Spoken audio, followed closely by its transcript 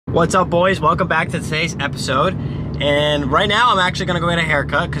What's up, boys? Welcome back to today's episode. And right now I'm actually gonna go get a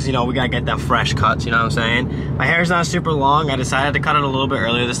haircut because, you know, we gotta get that fresh cuts, you know what I'm saying? My hair's not super long. I decided to cut it a little bit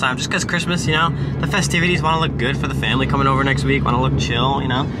earlier this time just because Christmas, you know, the festivities want to look good for the family coming over next week, want to look chill, you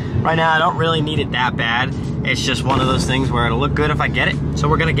know? Right now I don't really need it that bad. It's just one of those things where it'll look good if I get it, so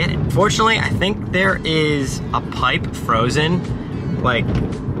we're gonna get it. Fortunately, I think there is a pipe frozen, like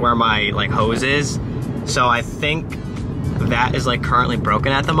where my hose is. So I think that is currently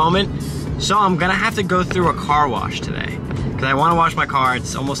broken at the moment. So I'm gonna have to go through a car wash today because I want to wash my car.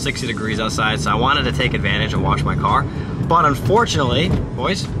 It's almost 60 degrees outside, so I wanted to take advantage and wash my car. But unfortunately,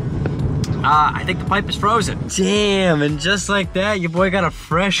 boys, I think the pipe is frozen. Damn, and just like that, your boy got a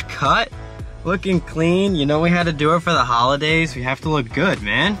fresh cut, looking clean. You know we had to do it for the holidays. We have to look good,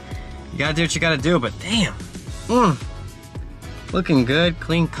 man. You gotta do what you gotta do, but damn. Looking good,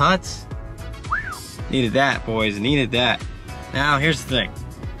 clean cuts. Needed that, boys, needed that. Now, here's the thing.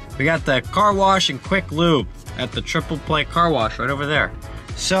 We got the car wash and quick lube at the Triple Play car wash right over there.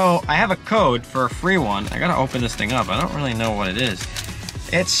 So, I have a code for a free one. I gotta open this thing up. I don't really know what it is.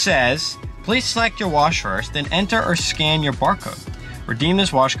 It says, please select your wash first, then enter or scan your barcode. Redeem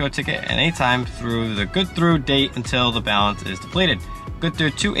this wash code ticket at any time through the good through date until the balance is depleted. Good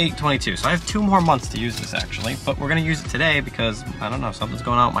through 2/8/22. So I have 2 more months to use this actually, but we're gonna use it today because I don't know, something's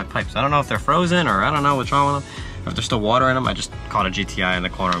going on with my pipes. I don't know if they're frozen or I don't know what's wrong with them. If there's still water in them, I just caught a GTI in the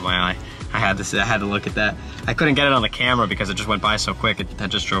corner of my eye. I had to look at that. I couldn't get it on the camera because it just went by so quick. It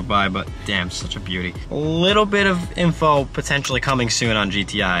just drove by, but damn, such a beauty. A little bit of info potentially coming soon on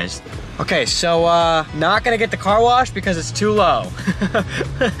GTIs. Okay, so not gonna get the car wash because it's too low.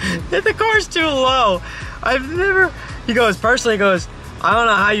 The car's too low. I've never, he goes, I don't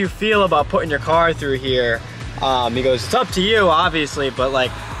know how you feel about putting your car through here. He goes, it's up to you, obviously, but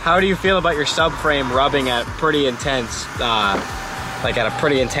how do you feel about your subframe rubbing at pretty intense, at a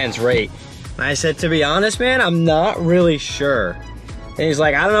pretty intense rate? And I said, to be honest, man, I'm not really sure. And he's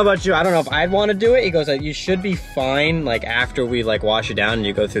like, I don't know about you. I don't know if I'd want to do it. He goes, you should be fine, after we wash you down and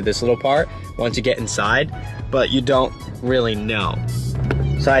you go through this little part, once you get inside, but you don't really know.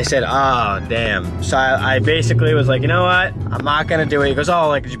 So I said, oh, damn. So I basically was like, you know what? I'm not gonna do it. He goes,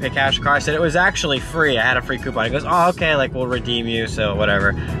 oh, did you pay cash or car? I said, it was actually free. I had a free coupon. He goes, oh, okay, we'll redeem you, so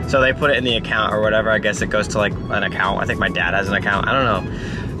whatever. So they put it in the account or whatever. I guess it goes to an account. I think my dad has an account. I don't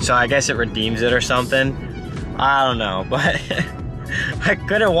know. So I guess it redeems it or something. I don't know, but I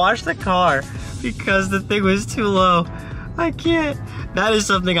couldn't wash the car because the thing was too low. I can't. That is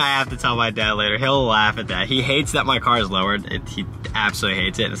something I have to tell my dad later. He'll laugh at that. He hates that my car is lowered. He absolutely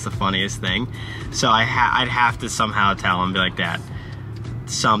hates it. It's the funniest thing. So I'd have to somehow tell him, be like, Dad,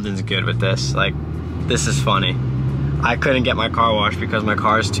 something's good with this. This is funny. I couldn't get my car washed because my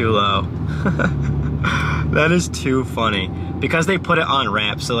car is too low. That is too funny. Because they put it on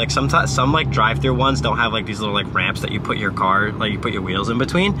ramps, so sometimes some drive-through ones don't have these little ramps that you put your car, you put your wheels in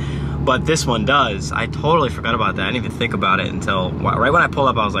between, but this one does. I totally forgot about that. I didn't even think about it until right when I pulled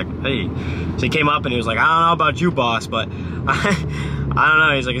up. I was like, hey. So he came up and he was like, I don't know about you, boss, but I don't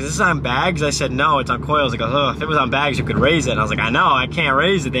know. He's like, is this on bags? I said, no, it's on coils. He goes, oh, if it was on bags, you could raise it. And I was like, I know, I can't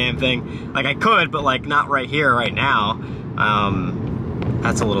raise the damn thing. I could, but not right here, right now.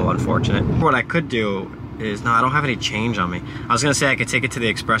 That's a little unfortunate. What I could do is, no, I don't have any change on me. I was gonna say I could take it to the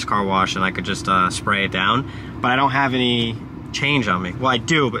express car wash and I could just spray it down, but I don't have any change on me. Well, I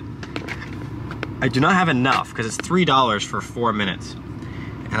do, but I do not have enough because it's $3 for 4 minutes.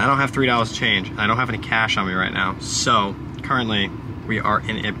 And I don't have $3 change. I don't have any cash on me right now. So currently we are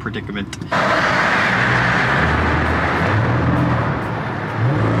in a predicament.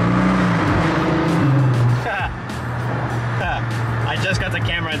 I just got the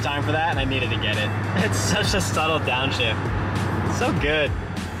camera in time for that and I needed to get it. It's such a subtle downshift. It's so good.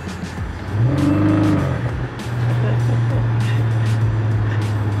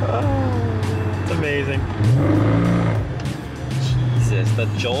 Oh, it's amazing. Jesus, the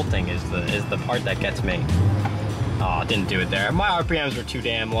jolting is the part that gets me. Oh, didn't do it there. My RPMs were too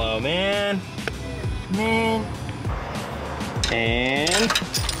damn low, man. And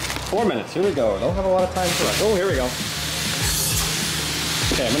 4 minutes, here we go. Don't have a lot of time for that. Oh, here we go.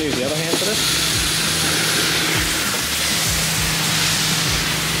 Okay, I'm gonna use the other hand for this.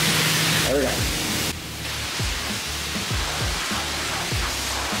 There we go.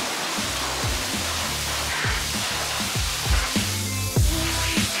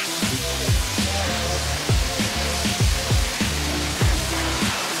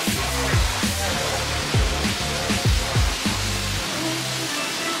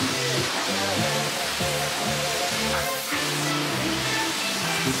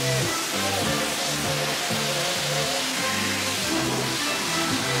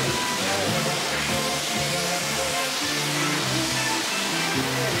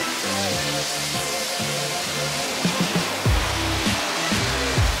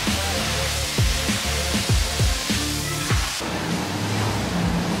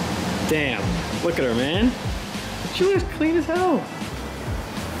 Damn, look at her, man. She looks clean as hell.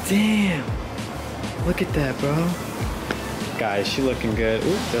 Damn, look at that, bro. Guys, she looking good.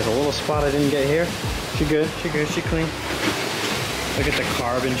 Ooh, there's a little spot I didn't get here. She good, she clean. Look at the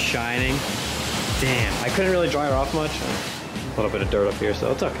carbon shining. Damn, I couldn't really dry her off much. A little bit of dirt up here,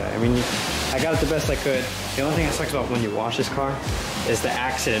 so it's okay. I mean, I got it the best I could. The only thing that sucks about when you wash this car is the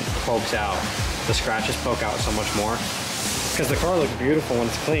accident pokes out. The scratches poke out so much more. Because the car looks beautiful when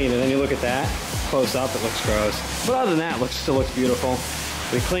it's clean, and then you look at that, close up, it looks gross. But other than that, it still looks beautiful.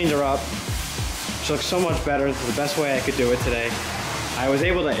 We cleaned her up. She looks so much better. This is the best way I could do it today. I was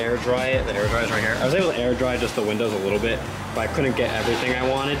able to air dry it. The air dryer is right here. I was able to air dry just the windows a little bit, but I couldn't get everything I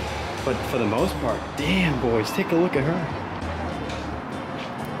wanted. But for the most part, damn, boys, take a look at her.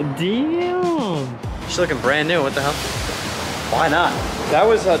 Damn. She's looking brand new. What the hell? Why not? That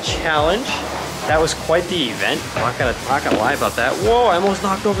was a challenge. That was quite the event. I'm not gonna lie about that. Whoa, I almost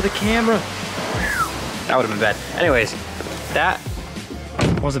knocked over the camera. That would have been bad. Anyways, that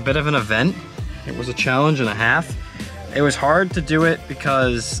was a bit of an event. It was a challenge and a half. It was hard to do it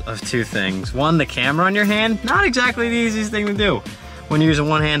because of two things. One, the camera on your hand, not exactly the easiest thing to do when you're using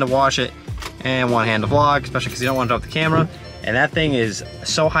one hand to wash it and one hand to vlog, especially because you don't want to drop the camera. And that thing is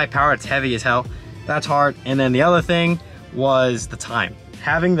so high powered, it's heavy as hell. That's hard. And then the other thing was the time.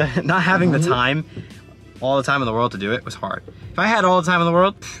 Not having the time, all the time in the world to do it was hard. If I had all the time in the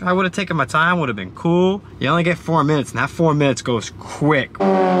world, I would have taken my time, would have been cool. You only get 4 minutes, and that 4 minutes goes quick.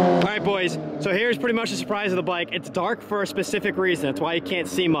 All right, boys, so here's pretty much the surprise of the bike. It's dark for a specific reason. That's why you can't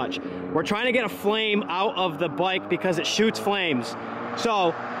see much. We're trying to get a flame out of the bike because it shoots flames.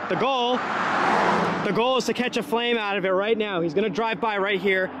 So the goal is to catch a flame out of it right now. He's gonna drive by right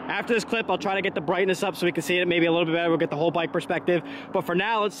here. After this clip, I'll try to get the brightness up so we can see it maybe a little bit better. We'll get the whole bike perspective. But for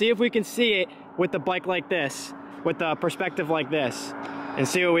now, let's see if we can see it with the bike like this, with the perspective like this, and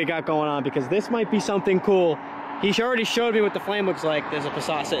see what we got going on, because this might be something cool. He already showed me what the flame looks like. There's a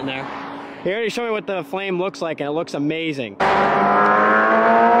Passat sitting there. He already showed me what the flame looks like, and it looks amazing.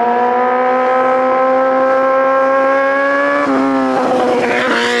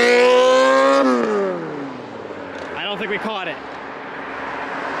 We caught it.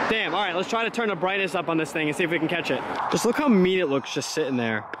 Damn, all right, let's try to turn the brightness up on this thing and see if we can catch it. Just look how mean it looks just sitting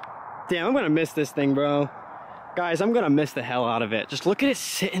there. Damn, I'm gonna miss this thing, bro. Guys, I'm gonna miss the hell out of it. Just look at it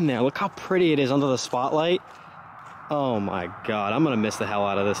sitting there. Look how pretty it is under the spotlight. Oh my God, I'm gonna miss the hell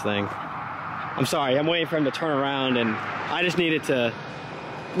out of this thing. I'm sorry, I'm waiting for him to turn around, and I just needed to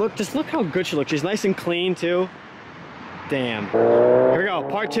look, just look how good she looks. She's nice and clean too. Damn. Here we go,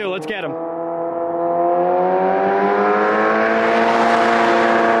 part two, let's get him.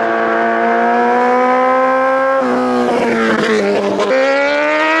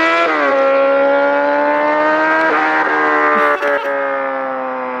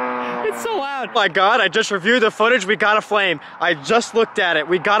 Oh my God, I just reviewed the footage. We got a flame. I just looked at it.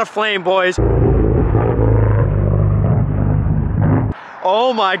 We got a flame, boys.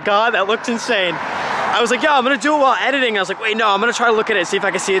 Oh my God, that looked insane. I was like, yeah, I'm gonna do it while editing. I was like, wait, no, I'm gonna try to look at it, see if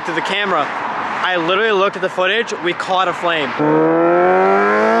I can see it through the camera. I literally looked at the footage. We caught a flame.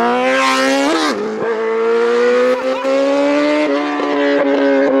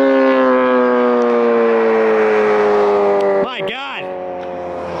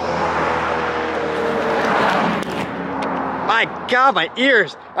 God, my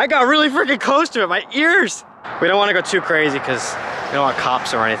ears. I got really freaking close to it, my ears. We don't want to go too crazy because we don't want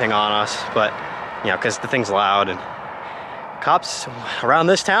cops or anything on us, but, you know, because the thing's loud, and cops around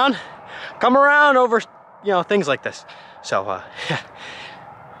this town come around over, you know, things like this. So,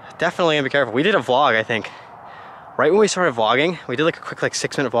 definitely gonna be careful. We did a vlog, I think, right when we started vlogging. We did like a quick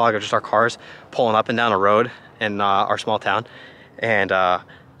 6-minute vlog of just our cars pulling up and down a road in our small town. And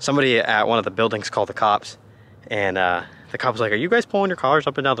somebody at one of the buildings called the cops, and the cop was like, are you guys pulling your cars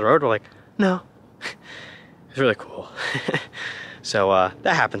up and down the road? We're like, no. It's really cool. So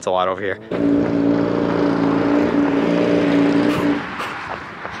that happens a lot over here.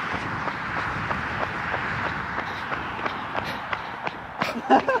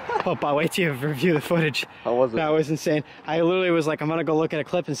 Oh, but wait till you review the footage. How was it? That was insane. I literally was like, I'm gonna go look at a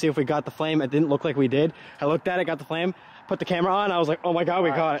clip and see if we got the flame. It didn't look like we did. I looked at it, got the flame, put the camera on. I was like, oh my God, we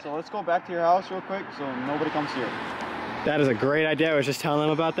got it. So let's go back to your house real quick so nobody comes here. That is a great idea. I was just telling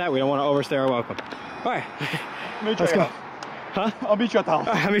them about that. We don't want to overstay our welcome. All right, let's go. Huh? I'll meet you at the house.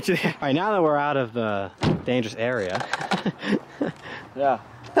 All right, I'll meet you there. All right, now that we're out of the dangerous area. Yeah.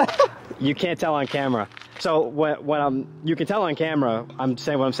 You can't tell on camera, So when you can tell on camera, what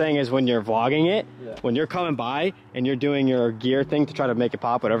I'm saying is when you're vlogging it, when you're coming by and you're doing your gear thing to try to make it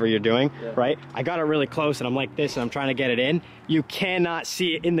pop, whatever you're doing, right? I got it really close and I'm like this and I'm trying to get it in. You cannot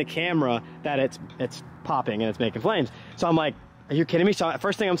see it in the camera that it's popping and it's making flames. So I'm like, are you kidding me? So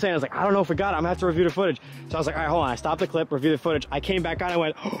first thing I'm saying is like, I don't know if we got it. I'm gonna have to review the footage. So I was like, all right, hold on. I stopped the clip, reviewed the footage. I came back on and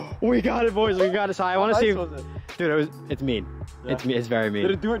went, oh, we got it, boys. We got it. So I want to see. Dude, it's mean. Yeah. It's very mean.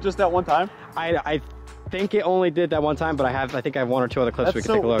 Did it do it just that one time? I think it only did that one time, but I think I have 1 or 2 other clips we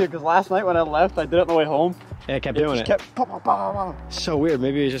can take a look. Because last night when I left, I did it on the way home. And it kept doing it. Kept pop, pop, pop, pop. So weird.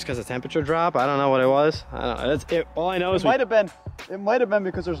 Maybe it was just because of temperature drop. I don't know what it was. I don't know. That's it. All I know is it might have been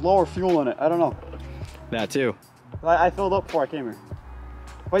because there's lower fuel in it. I don't know. That too. I filled up before I came here.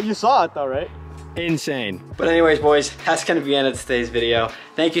 But you saw it though, right? Insane. But anyways, boys, that's gonna be the end of today's video.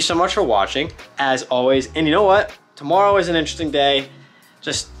 Thank you so much for watching, as always. And you know what? Tomorrow is an interesting day.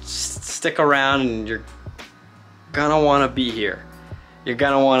 Just stick around and you're gonna wanna be here. You're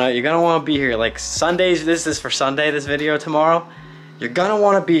gonna wanna be here. Like Sundays, this is for Sunday, this video tomorrow. You're gonna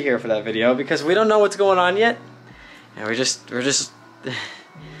wanna be here for that video because we don't know what's going on yet. And we're just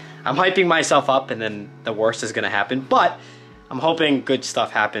I'm hyping myself up and then the worst is gonna happen. But I'm hoping good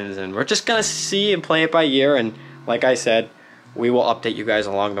stuff happens and we're just gonna see and play it by ear. And like I said, we will update you guys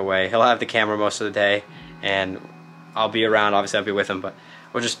along the way. He'll have the camera most of the day and I'll be around, obviously I'll be with him, but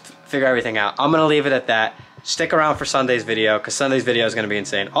we'll just figure everything out. I'm gonna leave it at that. Stick around for Sunday's video because Sunday's video is gonna be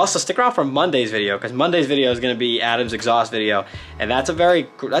insane. Also stick around for Monday's video because Monday's video is gonna be Adam's exhaust video, and that's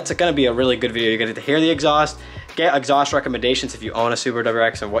gonna be a really good video. You're gonna get to hear the exhaust, get exhaust recommendations if you own a Subaru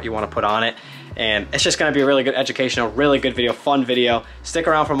WRX and what you want to put on it, and it's just gonna be a really good educational, really good video, fun video. Stick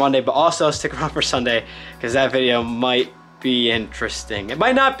around for Monday, but also stick around for Sunday because that video might be interesting. It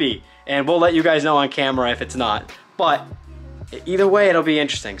might not be, and we'll let you guys know on camera if it's not. But either way, it'll be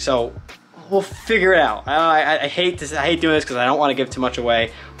interesting. So we'll figure it out. I hate doing this because I don't want to give too much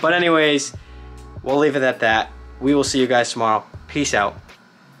away. But anyways, we'll leave it at that. We will see you guys tomorrow. Peace out.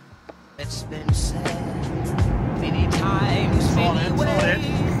 It's been said many times, many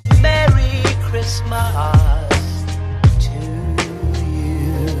ways. Merry Christmas.